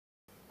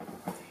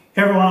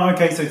Hey everyone,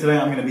 okay, so today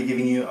I'm going to be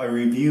giving you a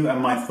review and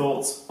my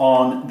thoughts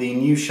on the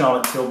new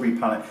Charlotte Tilbury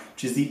palette,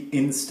 which is the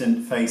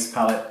Instant Face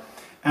palette.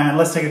 And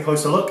let's take a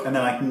closer look and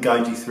then I can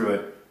guide you through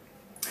it.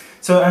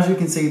 So as you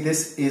can see,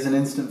 this is an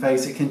Instant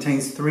Face. It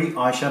contains 3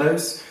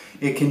 eyeshadows.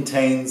 It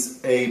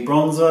contains a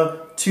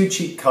bronzer, 2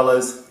 cheek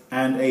colours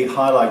and a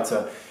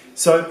highlighter.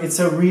 So it's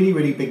a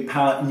really big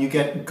palette and you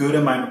get a good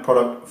amount of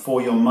product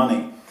for your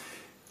money.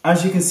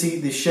 As you can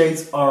see, the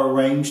shades are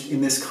arranged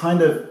in this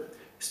kind of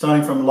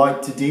starting from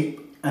light to deep.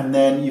 And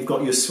then you've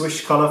got your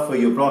swish colour for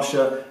your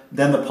blusher,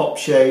 then the pop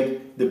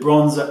shade, the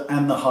bronzer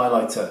and the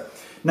highlighter.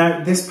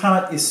 Now this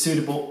palette is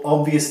suitable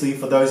obviously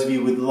for those of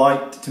you with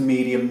light to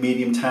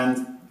medium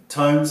tan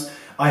tones.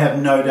 I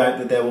have no doubt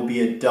that there will be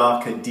a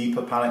darker,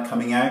 deeper palette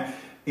coming out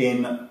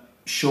in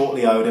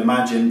shortly, I would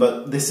imagine,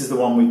 but this is the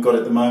one we've got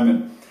at the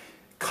moment.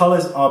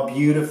 Colours are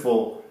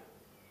beautiful.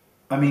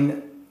 I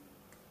mean,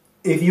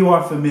 if you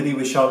are familiar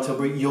with Charlotte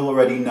Tilbury, you'll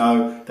already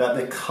know that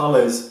the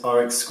colours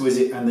are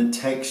exquisite and the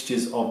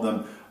textures of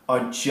them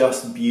are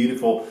just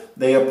beautiful.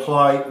 They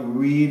apply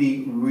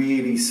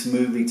really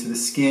smoothly to the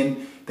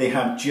skin. They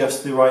have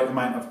just the right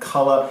amount of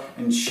colour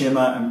and shimmer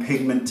and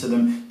pigment to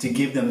them to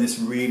give them this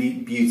really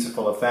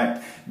beautiful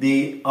effect.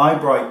 The Eye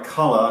Bright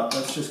colour,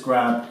 let's just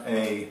grab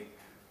a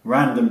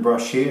random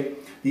brush here.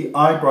 The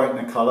Eye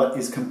Brightener colour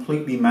is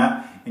completely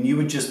matte and you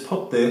would just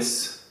put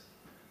this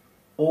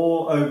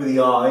all over the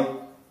eye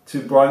to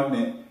brighten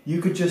it.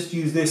 You could just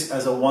use this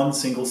as one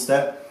single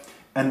step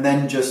and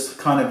then just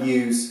kind of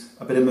use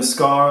a bit of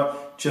mascara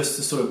just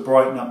to sort of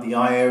brighten up the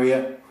eye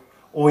area.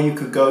 Or you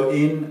could go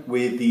in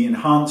with the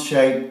enhanced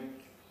shade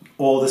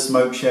or the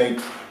smoke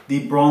shade.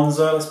 The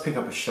bronzer, let's pick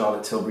up a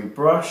Charlotte Tilbury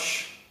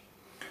brush.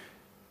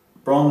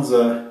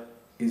 Bronzer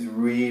is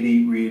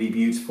really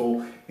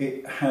beautiful.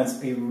 It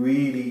has a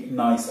really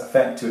nice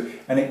effect to it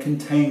and it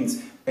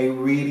contains a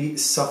really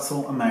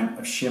subtle amount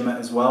of shimmer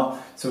as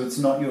well. So it's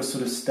not your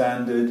sort of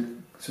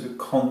standard sort of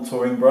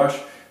contouring brush,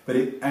 but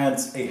it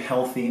adds a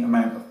healthy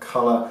amount of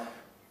colour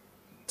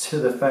to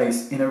the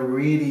face in a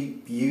really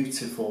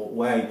beautiful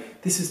way.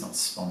 This is not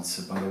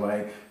sponsored, by the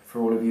way, for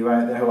all of you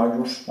out there who are like,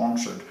 you're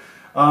sponsored.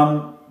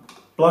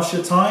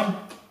 Blusher time.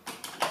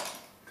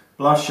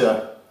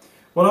 Blusher.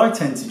 What I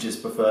tend to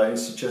just prefer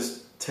is to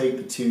just take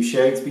the 2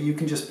 shades, but you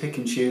can just pick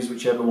and choose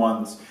whichever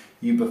ones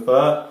you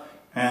prefer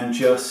and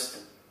just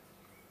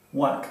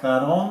whack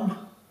that on.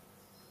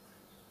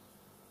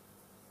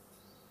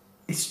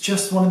 It's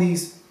just one of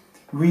these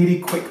really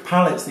quick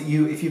palettes that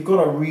if you've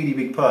got a really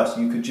big purse,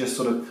 you could just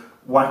sort of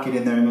whack it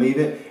in there and leave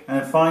it.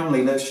 And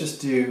finally, let's just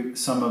do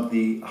some of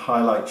the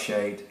highlight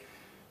shade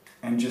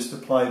and just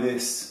apply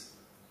this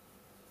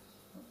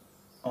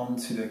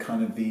onto the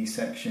kind of V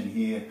section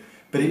here.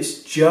 But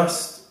it's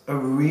just a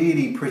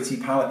really pretty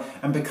palette.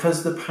 And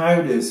because the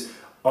powders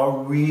are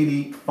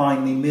really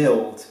finely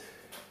milled,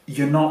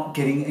 you're not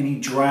getting any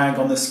drag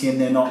on the skin,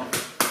 they're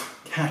not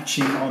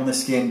catching on the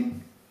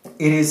skin.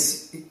 It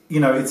is, you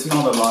know, it's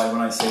not a lie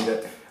when I say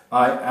that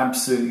I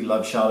absolutely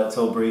love Charlotte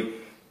Tilbury.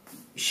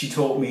 She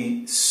taught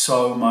me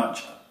so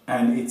much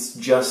and it's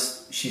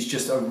just, she's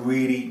just a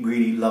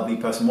really lovely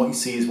person. What you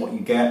see is what you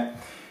get.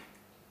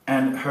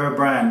 And her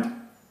brand,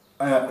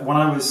 when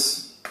I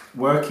was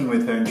working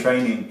with her in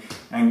training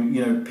and,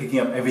 you know, picking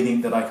up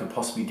everything that I could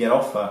possibly get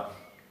off her,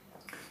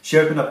 she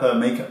opened up her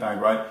makeup bag,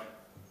 right?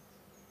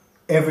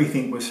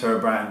 Everything was her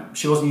brand.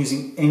 She wasn't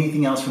using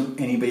anything else from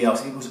anybody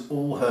else. It was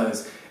all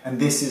hers. And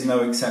this is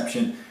no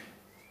exception.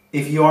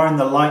 If you are in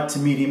the light to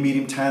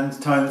medium tan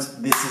tones,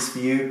 this is for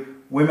you.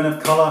 Women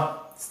of colour,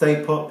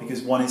 stay put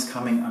because one is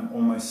coming. I'm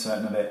almost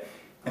certain of it.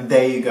 And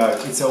there you go.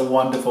 It's a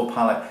wonderful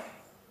palette.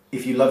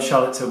 If you love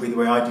Charlotte Tilbury the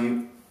way I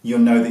do, you'll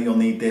know that you'll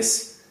need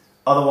this.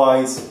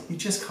 Otherwise, you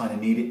just kind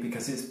of need it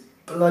because it's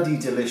bloody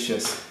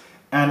delicious.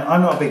 And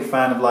I'm not a big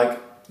fan of, like,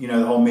 you know,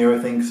 the whole mirror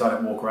thing because I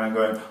don't walk around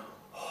going,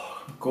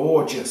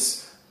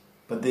 gorgeous,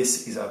 but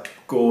this is a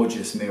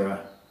gorgeous mirror.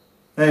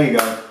 There you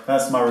go,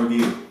 that's my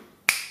review.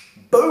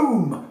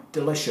 Boom,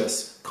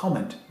 delicious.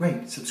 Comment,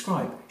 rate,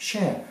 subscribe,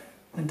 share,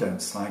 and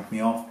don't slag me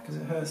off because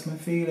it hurts my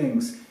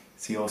feelings.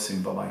 See you all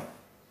soon, bye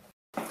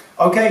bye.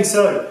 Okay,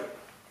 so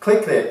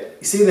click it.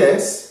 You see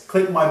this?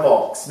 Click my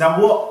box.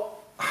 Now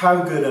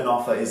how good an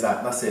offer is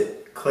that? That's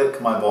it,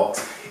 click my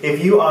box.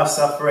 If you are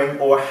suffering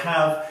or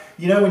have,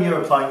 you know when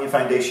you're applying your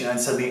foundation and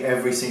suddenly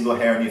every single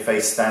hair on your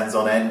face stands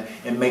on end,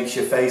 it makes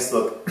your face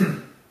look,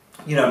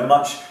 you know,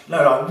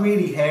 like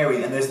really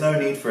hairy and there's no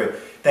need for it.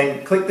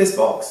 Then click this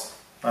box,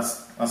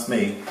 that's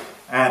me,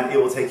 and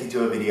it will take you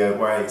to a video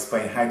where I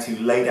explain how to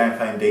lay down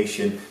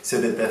foundation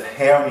so that the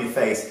hair on your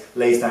face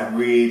lays down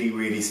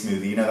really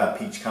smoothly. You know that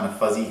peach kind of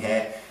fuzzy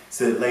hair?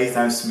 So it lays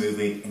down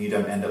smoothly and you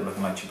don't end up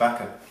looking like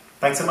Chewbacca.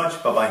 Thanks so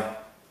much, bye bye.